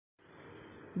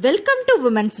Welcome to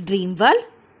women's dream world.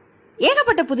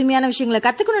 ஏகப்பட்ட புதுமையான விஷயங்களை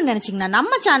கத்துக்கணும்னு நினைச்சீங்கன்னா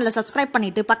நம்ம சேனலை சப்ஸ்கிரைப்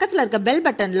பண்ணிட்டு பக்கத்துல இருக்க பெல்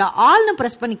பட்டன்ல ஆல்னு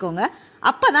பிரஸ் பண்ணிக்கோங்க.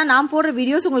 அப்பதான் நான் போடுற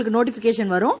வீடியோஸ் உங்களுக்கு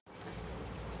நோட்டிபிகேஷன் வரும்.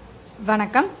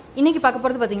 வணக்கம். இன்னைக்கு பார்க்க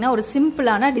போறது பாத்தீங்கன்னா ஒரு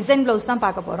சிம்பிளான டிசைன் பிளவுஸ் தான்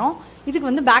பார்க்க போறோம். இதுக்கு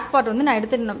வந்து பேக் பார்ட் வந்து நான்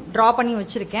எடுத்து டிரா பண்ணி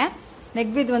வச்சிருக்கேன்.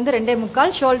 நெக் வித் வந்து 2.25,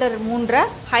 ஷோல்டர் 3,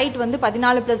 ஹைட் வந்து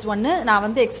 14+1. நான்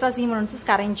வந்து எக்ஸ்ட்ரா சீம் அலவன்சஸ்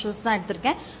அரை இன்ச்சஸ் தான்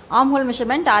எடுத்திருக்கேன். Arm whole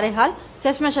measurement 6.5,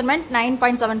 chest measurement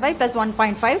 9.75 +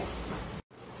 1.5.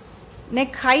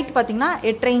 Neck height பாத்தீங்கன்னா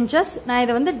 8 இன்ச்சஸ். நான்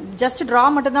இதை வந்து ஜஸ்ட் டிரா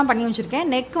மட்டும் தான் பண்ணி வச்சிருக்கேன்.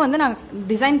 நெக் வந்து நான்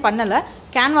டிசைன் பண்ணல,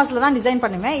 கேன்வாஸ்ல தான் டிசைன்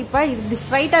பண்ணுவேன். இப்போ இது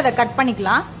ஸ்ட்ரைட்டா இதை கட்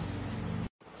பண்ணிக்கலாம்.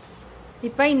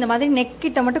 இப்போ இந்த மாதிரி நெக்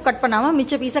கிட்ட மட்டும் கட் பண்ணாம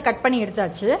மிச்ச பீஸை கட் பண்ணி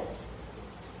எடுத்தாச்சு.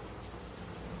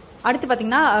 அடுத்து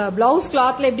பாத்தீங்கன்னா பிளவுஸ்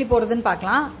கிளாத்ல எப்படி போறதுன்னு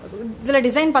பார்க்கலாம். இதுல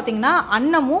டிசைன் பாத்தீங்கன்னா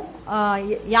அன்னமும்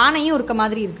யானையும் இருக்க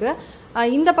மாதிரி இருக்கு.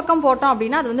 இந்த பக்கம் போட்டோம்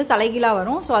அப்படின்னா அது வந்து தலைகீழா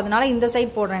வரும். ஸோ அதனால இந்த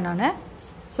சைட் போடுறேன் நான்.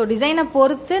 ஸோ டிசைனை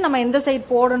பொறுத்து நம்ம எந்த சைட்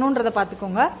போடணும்ன்றத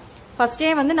பாத்துக்கோங்க.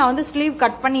 ஃபர்ஸ்டே வந்து நான் வந்து ஸ்லீவ்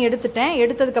கட் பண்ணி எடுத்துட்டேன்.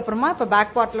 எடுத்ததுக்கு அப்புறமா இப்ப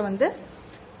பேக் பார்ட்ல வந்து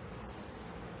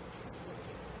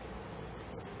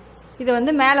இதை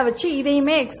வந்து மேல வச்சு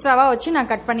இதையுமே எக்ஸ்ட்ராவா வச்சு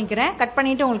நான் கட் பண்ணிக்கிறேன். கட்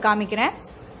பண்ணிட்டு உங்களுக்கு காமிக்கிறேன்.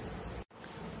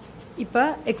 இப்ப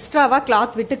எக்ஸ்ட்ராவா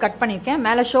கிளாத் விட்டு கட் பண்ணிருக்கேன்.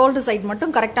 மேல ஷோல்டர் சைட்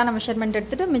மட்டும் கரெக்டான மெஷர்மெண்ட்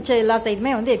எடுத்துட்டு மிச்ச எல்லா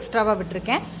சைடுமே வந்து எக்ஸ்ட்ராவா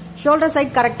விட்டுருக்கேன். ஷோல்டர்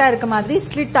சைட் கரெக்டா இருக்க மாதிரி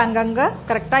ஸ்லிட் அங்கங்க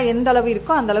கரெக்டா எந்த அளவு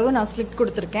இருக்கோ அந்த அளவு நான் ஸ்லிட்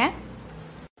கொடுத்துருக்கேன்.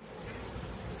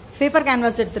 பேப்பர்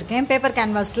கேன்வாஸ் எடுத்திருக்கேன். பேப்பர்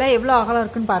கேன்வாஸ்ல எவ்வளவு அகலம்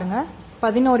இருக்குன்னு பாருங்க.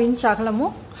 11 இன்ச்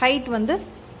அகலமும் ஹைட் வந்து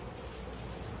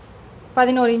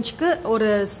 11 இன்ச்சுக்கு ஒரு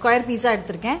ஸ்கொயர் பீஸா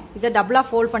எடுத்திருக்கேன். இதை டபுளா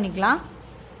ஃபோல்ட் பண்ணிக்கலாம்.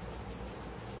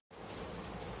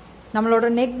 நம்மளோட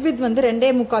நெக் வித் வந்து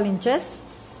 2.25 இன்ச்சஸ்.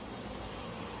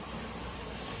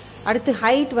 அடுத்து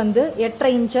ஹைட் வந்து 8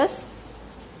 இன்ச்சஸ்.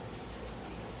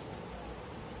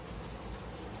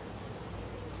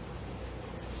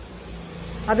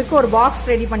 அதுக்கு ஒரு பாக்ஸ்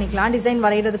ரெடி பண்ணிக்கலாம் டிசைன்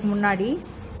வரைகிறதுக்கு முன்னாடி.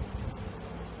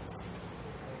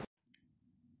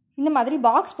 இந்த மாதிரி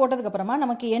பாக்ஸ் போட்டதுக்கு அப்புறமா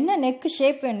நமக்கு என்ன நெக்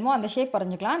ஷேப் வேணுமோ அந்த ஷேப்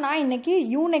வரைஞ்சிக்கலாம். நான் இன்னைக்கு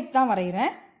யூ நெக் தான்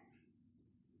வரைகிறேன்.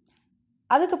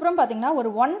 அதுக்கப்புறம் பார்த்தீங்கன்னா ஒரு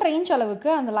 1.5 இன்ச் அளவுக்கு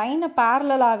அந்த லைனை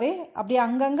பேரலாகவே அப்படியே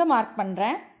அங்கங்கே மார்க்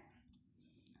பண்ணுறேன்.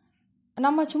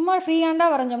 நம்ம சும்மா ஃப்ரீ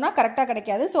ஹேண்டாக வரைஞ்சோம்னா கரெக்டாக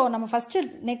கிடைக்காது. ஸோ நம்ம ஃபஸ்ட்டு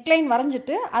நெக் லைன்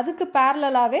வரைஞ்சிட்டு அதுக்கு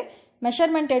பேரலாகவே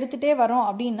மெஷர்மெண்ட் எடுத்துகிட்டே வரோம்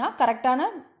அப்படின்னா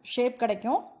கரெக்டான ஷேப்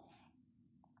கிடைக்கும்.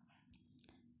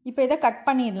 இப்போ இதை கட்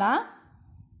பண்ணிடலாம்.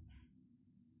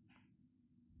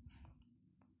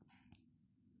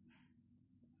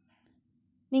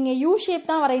 நீங்கள் யூ ஷேப்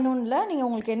தான் வரையணும்னு இல்லை, நீங்கள்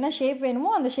உங்களுக்கு என்ன ஷேப் வேணுமோ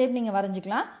அந்த ஷேப் நீங்கள்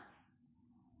வரைஞ்சிக்கலாம்.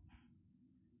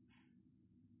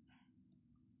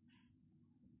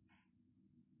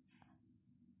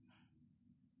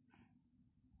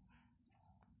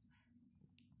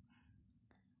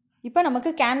 இப்போ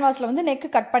நமக்கு கேன்வாஸில் வந்து நெக்கு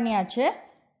கட் பண்ணியாச்சு.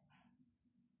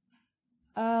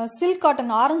 Silk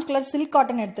cotton, orange colour silk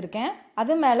cotton எடுத்திருக்கேன்.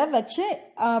 அது மேலே வச்சு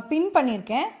பின்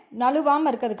பண்ணியிருக்கேன்.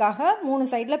 நழுவாமல் இருக்கிறதுக்காக 3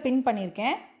 சைடில் பின்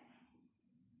பண்ணியிருக்கேன்.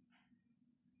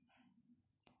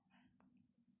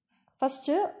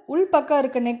 ஃபஸ்ட்டு உள் பக்கம்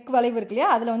இருக்க நெக் வளைவு இருக்கு இல்லையா,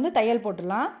 அதில் வந்து தையல்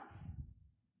போட்டுடலாம்.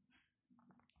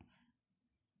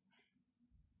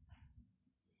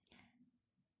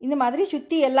 இந்த மாதிரி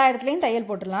சுற்றி எல்லா இடத்துலையும் தையல்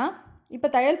போட்டுடலாம். இப்போ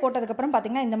தையல் போட்டதுக்கப்புறம்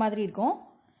பார்த்தீங்கன்னா இந்த மாதிரி இருக்கும்.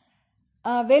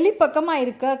 வெளிப்பக்கமாக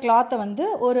இருக்க கிளாத்தை வந்து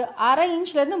ஒரு 1/2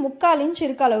 இன்ச்லேருந்து 3/4 இன்ச்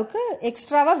இருக்க அளவுக்கு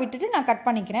எக்ஸ்ட்ராவாக விட்டுட்டு நான் கட்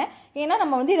பண்ணிக்கிறேன். ஏன்னா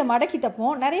நம்ம வந்து இதை மடக்கி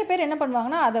தப்போம். நிறைய பேர் என்ன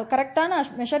பண்ணுவாங்கன்னா அதை கரெக்டான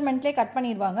மெஷர்மெண்ட்லேயே கட்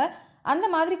பண்ணிடுவாங்க. அந்த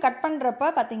மாதிரி கட் பண்ணுறப்ப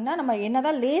பார்த்தீங்கன்னா நம்ம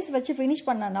என்னதான் லேஸ் வச்சு ஃபினிஷ்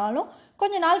பண்ணனாலும்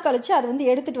கொஞ்ச நாள் கழித்து அது வந்து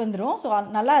எடுத்துகிட்டு வந்துடும். ஸோ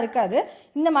நல்லா இருக்காது.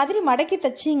 இந்த மாதிரி மடக்கி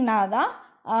தைச்சிங்கன்னா தான்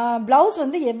ப்ளவுஸ்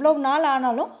வந்து எவ்வளோ நாள்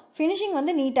ஆனாலும் ஃபினிஷிங்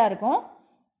வந்து நீட்டாக இருக்கும்.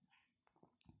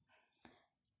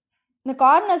 இந்த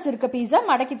கார்னர்ஸ் இருக்க பீஸை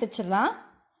மடக்கி தைச்சிடலாம்.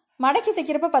 மடக்கி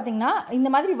தைக்கிறப்ப பார்த்தீங்கன்னா இந்த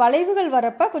மாதிரி வளைவுகள்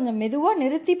வரப்ப கொஞ்சம் மெதுவாக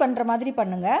நிறுத்தி பண்ணுற மாதிரி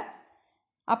பண்ணுங்க.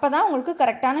 அப்போ தான் உங்களுக்கு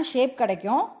கரெக்டான ஷேப்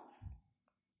கிடைக்கும்.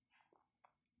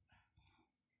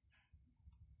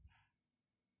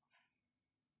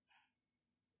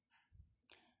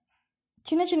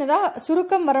 சின்ன சின்னதாக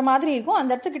சுருக்கம் வர மாதிரி இருக்கும்.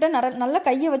 அந்த இடத்துக்கிட்ட நல்லா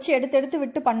கையை வச்சு எடுத்து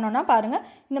விட்டு பண்ணோன்னா பாருங்கள்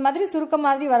இந்த மாதிரி சுருக்கம்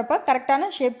மாதிரி வரப்ப கரெக்டான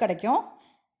ஷேப் கிடைக்கும்.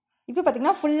 இப்போ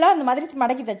பார்த்தீங்கன்னா ஃபுல்லாக இந்த மாதிரி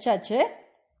மடக்கி தைச்சாச்சு.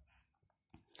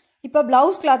 இப்போ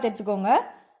ப்ளவுஸ் கிளாத் எடுத்துக்கோங்க.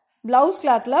 ப்ளவுஸ்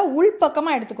கிளாத்தில் உள்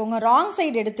பக்கமாக எடுத்துக்கோங்க. ராங்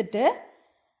சைடு எடுத்துட்டு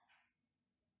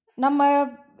நம்ம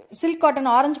சில்க் காட்டன்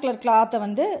ஆரஞ்சு கலர் கிளாத்தை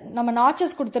வந்து நம்ம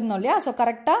நாச்சஸ் கொடுத்துருந்தோம் இல்லையா, ஸோ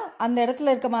கரெக்டாக அந்த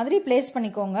இடத்துல இருக்க மாதிரி பிளேஸ்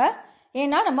பண்ணிக்கோங்க.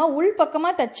 ஏன்னா நம்ம உள்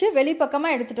பக்கமாக தைச்சு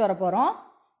வெளிப்பக்கமாக எடுத்துகிட்டு வர போகிறோம்.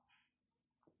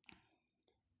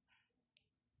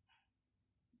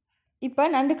 இப்போ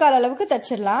நண்டுக்கால் அளவுக்கு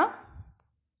தைச்சிடலாம்.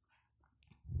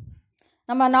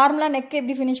 நம்ம நார்மலாக நெக்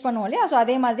எப்படி ஃபினிஷ் பண்ணுவோம் இல்லையா, ஸோ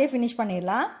அதே மாதிரியே ஃபினிஷ்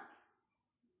பண்ணிடலாம்.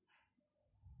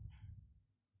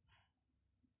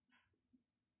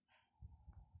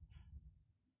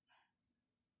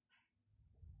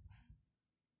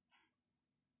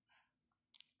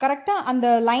 கரெக்டாக அந்த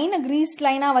லைனை க்ரீஸ்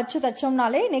லைனாக வச்சு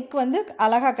தைச்சோம்னாலே நெக் வந்து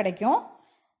அழகாக கிடைக்கும்.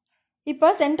 இப்போ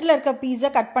சென்டரில் இருக்க பீஸை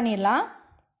கட் பண்ணிடலாம்.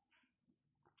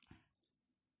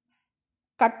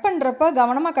 கட் பண்ணுறப்ப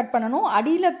கவனமாக கட் பண்ணணும்.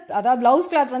 அடியில் அதாவது ப்ளவுஸ்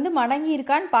கிளாத் வந்து மடங்கி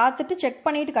இருக்கான்னு பார்த்துட்டு செக்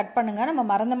பண்ணிவிட்டு கட் பண்ணுங்கள். நம்ம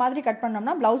மறந்த மாதிரி கட்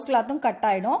பண்ணோம்னா ப்ளவுஸ் கிளாத்தும் கட்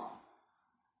ஆகிடும்.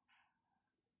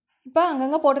 இப்போ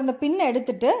அங்கங்கே போட்டிருந்த பின்னை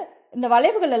எடுத்துட்டு இந்த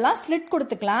வளைவுகள் எல்லாம் ஸ்லிட்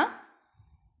கொடுத்துக்கலாம்.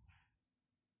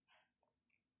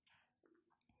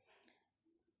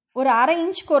 ஒரு அரை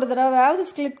இன்ச்சுக்கு ஒரு தடவையாவது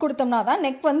ஸ்லிட் கொடுத்தோம்னா தான்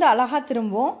நெக் வந்து அழகாக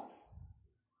திரும்பும்.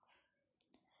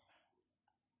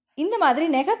 இந்த மாதிரி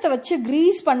நெகத்தை வச்சு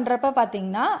க்ரீஸ் பண்ணுறப்ப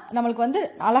பார்த்தீங்கன்னா நம்மளுக்கு வந்து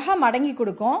அழகாக மடங்கி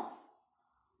கொடுக்கும்.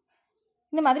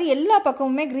 இந்த மாதிரி எல்லா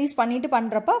பக்கமுமே க்ரீஸ் பண்ணிட்டு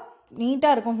பண்ணுறப்ப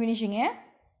நீட்டாக இருக்கும் ஃபினிஷிங்கு.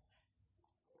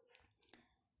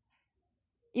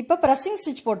 இப்போ ப்ரெஸ்ஸிங்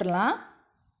ஸ்டிச் போட்டுடலாம்.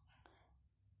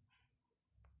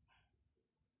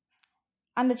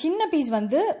 அந்த சின்ன பீஸ்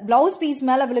வந்து ப்ளவுஸ் பீஸ்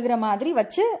மேலே விழுகிற மாதிரி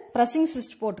வச்சு ப்ரெஸ்ஸிங்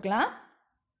ஸ்டிச் போட்டுக்கலாம்.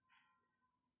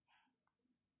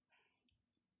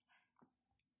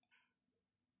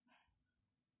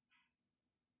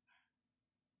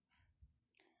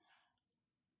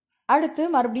 அடுத்து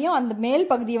மறுபடியும் அந்த மேல்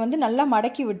பகுதியை வந்து நல்லா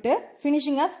மடக்கி விட்டு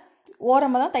ஃபினிஷிங்காக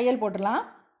ஓரமாக தான் தையல் போட்டுடலாம்.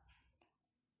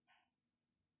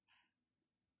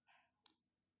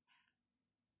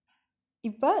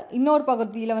 இப்போ இன்னொரு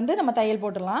பகுதியில் வந்து நம்ம தையல்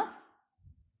போட்டுடலாம்.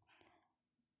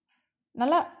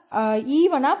 நல்லா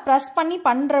ஈவனாக ப்ரெஸ் பண்ணி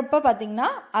பண்ணுறப்ப பார்த்தீங்கன்னா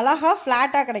அழகாக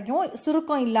ஃப்ளாட்டாக கிடைக்கும்,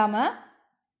 சுருக்கம் இல்லாமல்.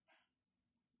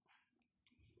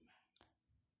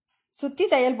 சுற்றி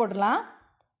தையல் போட்டுடலாம்.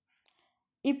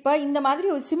 இப்போ இந்த மாதிரி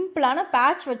ஒரு சிம்பிளான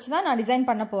பேட்ச் வச்சு தான் நான் டிசைன்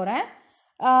பண்ண போகிறேன்.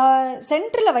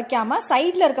 சென்டரில் வைக்காமல்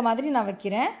சைடில் இருக்க மாதிரி நான்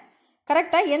வைக்கிறேன்.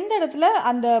 கரெக்டாக எந்த இடத்துல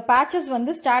அந்த பேட்சஸ்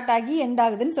வந்து ஸ்டார்ட் ஆகி எண்ட்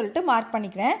ஆகுதுன்னு சொல்லிட்டு மார்க்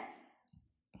பண்ணிக்கிறேன்.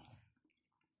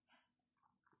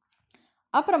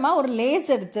 அப்புறமா ஒரு லேஸ்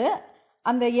எடுத்து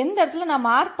அந்த எந்த இடத்துல நான்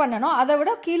மார்க் பண்ணனோ அதை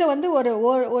விட கீழே வந்து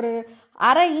ஒரு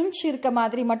அரை இன்ச் இருக்க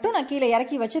மாதிரி மட்டும் நான் கீழே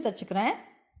இறக்கி வச்சு தைச்சுக்கிறேன்.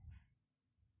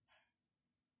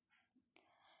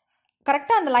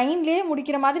 கரெக்டாக அந்த லைன்லேயே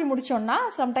முடிக்கிற மாதிரி முடித்தோன்னா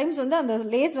சம்டைம்ஸ் வந்து அந்த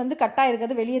லேஸ் வந்து கட்டாக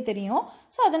இருக்கிறது வெளியே தெரியும்.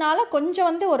 ஸோ அதனால் கொஞ்சம்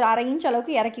வந்து ஒரு அரை இன்ச்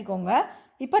அளவுக்கு இறக்கிக்கோங்க.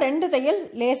 இப்போ 2 தையல்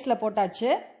லேஸில்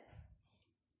போட்டாச்சு.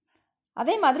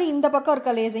 அதே மாதிரி இந்த பக்கம்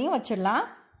இருக்க லேஸையும் வச்சிடலாம்.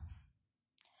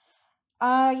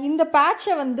 இந்த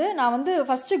பேட்சை வந்து நான் வந்து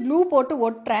ஃபஸ்ட்டு க்ளூ போட்டு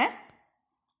ஒட்டுறேன்,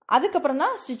 அதுக்கப்புறம்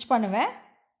தான் ஸ்டிச் பண்ணுவேன்.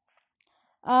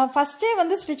 ஃபஸ்ட்டே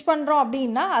வந்து ஸ்டிச் பண்ணுறோம்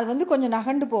அப்படின்னா அது வந்து கொஞ்சம்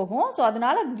நகண்டு போகும். ஸோ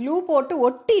அதனால் க்ளூ போட்டு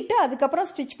ஒட்டிட்டு அதுக்கப்புறம்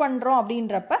ஸ்டிச் பண்ணுறோம்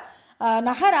அப்படின்றப்ப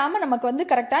நகராமல் நமக்கு வந்து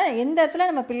கரெக்டாக எந்த இடத்துல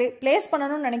நம்ம ப்ளேஸ்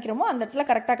பண்ணணும்னு நினைக்கிறோமோ அந்த இடத்துல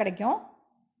கரெக்டாக கிடைக்கும்.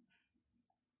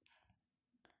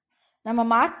 நம்ம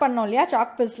மார்க் பண்ணோம் இல்லையா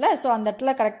சாக் பீஸில், ஸோ அந்த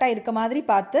இடத்துல கரெக்டாக இருக்க மாதிரி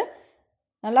பார்த்து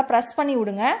நல்லா ப்ரெஸ் பண்ணி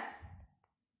விடுங்க.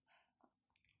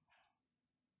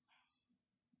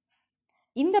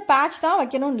 இந்த பேட்ச் தான்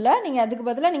வைக்கணும் இல்லை, நீங்கள் அதுக்கு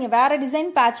பதிலாக நீங்கள் வேறு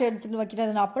டிசைன் பேட்ச் எடுத்துகிட்டு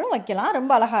வைக்கிறதுனாலும் வைக்கலாம்,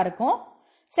 ரொம்ப அழகாக இருக்கும்.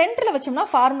 சென்டரில் வச்சோம்னா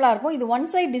ஃபார்முலா இருக்கும். இது ஒன்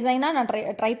சைட் டிசைனாக நான்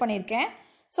ட்ரை பண்ணியிருக்கேன்.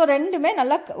 ஸோ ரெண்டுமே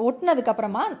நல்லா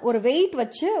ஒட்டினதுக்கப்புறமா ஒரு வெயிட்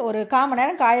வச்சு ஒரு 1/4 மணி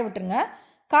நேரம் காய விட்டுருங்க.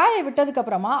 காய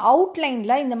விட்டதுக்கப்புறமா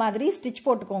அவுட்லைனில் இந்த மாதிரி ஸ்டிச்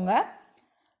போட்டுக்கோங்க.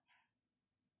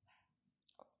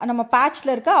 நம்ம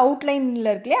பேட்சில் இருக்க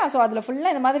அவுட்லைனில் இருக்கு இல்லையா, ஸோ அதில்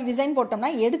ஃபுல்லாக இந்த மாதிரி டிசைன்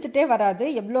போட்டோம்னா எடுத்துகிட்டே வராது.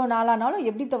 எவ்வளோ நாளானாலும்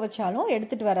எப்படி துவைச்சாலும்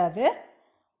எடுத்துகிட்டு வராது.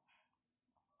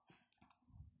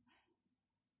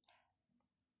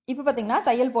 இப்போ பார்த்தீங்கன்னா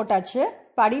தையல் போட்டாச்சு.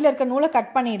 இப்போ அடியில் இருக்க நூலை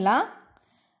கட் பண்ணிடலாம்.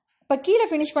 இப்போ கீழே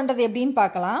ஃபினிஷ் பண்ணுறது எப்படின்னு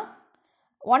பார்க்கலாம்.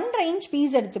 1.5 இன்ச்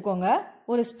பீஸ் எடுத்துக்கோங்க.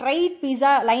 ஒரு ஸ்ட்ரைட்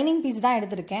பீஸாக லைனிங் பீஸ் தான்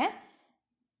எடுத்திருக்கேன்.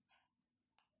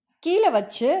 கீழே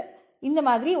வச்சு இந்த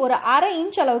மாதிரி ஒரு அரை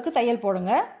இன்ச் அளவுக்கு தையல்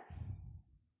போடுங்க.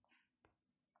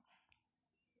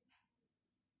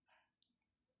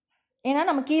 ஏன்னா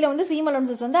நம்ம கீழே வந்து சீம்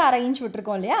அலோன்சஸ் வந்து அரை இன்ச்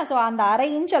விட்டுருக்கோம் இல்லையா, ஸோ அந்த அரை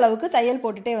இன்ச் அளவுக்கு தையல்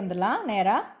போட்டுகிட்டே வந்துடலாம்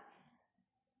நேராக.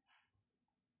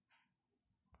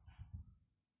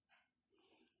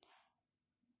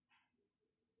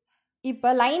 இப்போ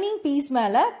லைனிங் பீஸ்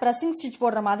மேலே ப்ரெஸ்ஸிங் ஸ்டிச்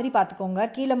போடுற மாதிரி பார்த்துக்கோங்க.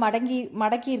 கீழே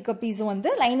மடக்கி இருக்க பீஸும் வந்து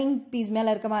லைனிங் பீஸ்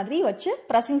மேலே இருக்க மாதிரி வச்சு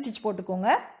ப்ரெஸ்ஸிங் ஸ்டிச் போட்டுக்கோங்க.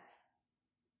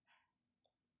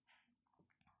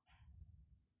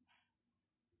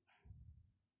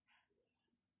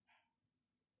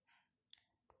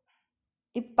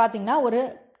 இப்போ பார்த்தீங்கன்னா ஒரு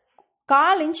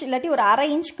 1/4 இன்ச் இல்லாட்டி ஒரு அரை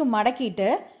இன்ச்சுக்கு மடக்கிட்டு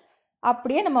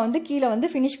அப்படியே நம்ம வந்து கீழே வந்து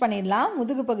ஃபினிஷ் பண்ணிடலாம்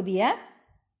முதுகு பகுதியை.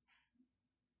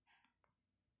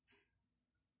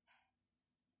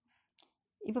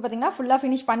 இப்போ பார்த்தீங்கன்னா ஃபுல்லாக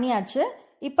ஃபினிஷ் பண்ணியாச்சு.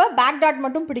 இப்போ பேக் டாட்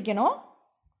மட்டும் பிடிக்கணும்.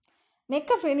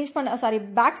 நெக்கை ஃபினிஷ்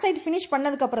பேக் சைடு ஃபினிஷ்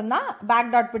பண்ணதுக்கப்புறம் தான்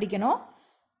பேக் டாட் பிடிக்கணும்.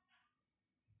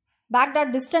 பேக்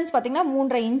டாட் டிஸ்டன்ஸ் பார்த்தீங்கன்னா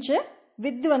 3.5 இன்ச்சு,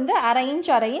 வித் வந்து அரை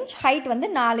இன்ச், ஹைட் வந்து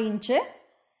 4 இன்ச்சு.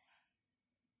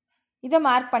 இதை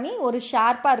மார்க் பண்ணி ஒரு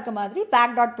ஷார்ப்பாக இருக்க மாதிரி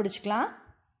பேக் டாட் பிடிச்சிக்கலாம்.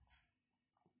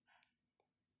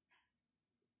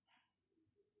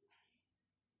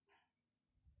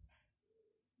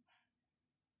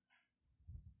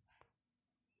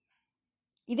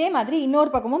 இதே மாதிரி இன்னொரு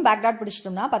பக்கமும் பேக் டாட்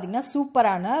பிடிச்சிட்டோம்னா பார்த்தீங்கன்னா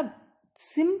சூப்பரான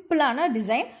சிம்பிளான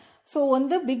டிசைன். ஸோ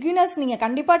வந்து பிகினர்ஸ் நீங்கள்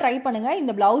கண்டிப்பாக ட்ரை பண்ணுங்கள்.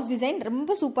 இந்த பிளவுஸ் டிசைன்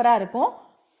ரொம்ப சூப்பராக இருக்கும்.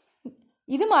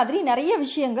 இது மாதிரி நிறைய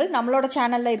விஷயங்கள் நம்மளோட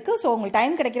சேனலில் இருக்குது. ஸோ உங்களுக்கு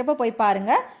டைம் கிடைக்கிறப்ப போய்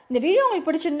பாருங்கள். இந்த வீடியோ உங்களுக்கு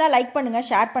பிடிச்சிருந்தா லைக் பண்ணுங்கள்,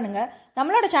 ஷேர் பண்ணுங்கள்.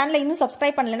 நம்மளோட சேனலை இன்னும்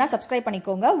சப்ஸ்கிரைப் பண்ணலைன்னா சப்ஸ்கிரைப்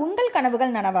பண்ணிக்கோங்க. உங்கள்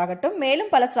கனவுகள் நனவாகட்டும்.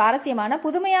 மேலும் பல சுவாரஸ்யமான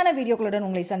புதுமையான வீடியோக்களுடன்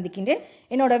உங்களை சந்திக்கின்றேன்.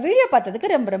 என்னோட வீடியோ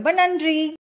பார்த்ததுக்கு ரொம்ப ரொம்ப நன்றி.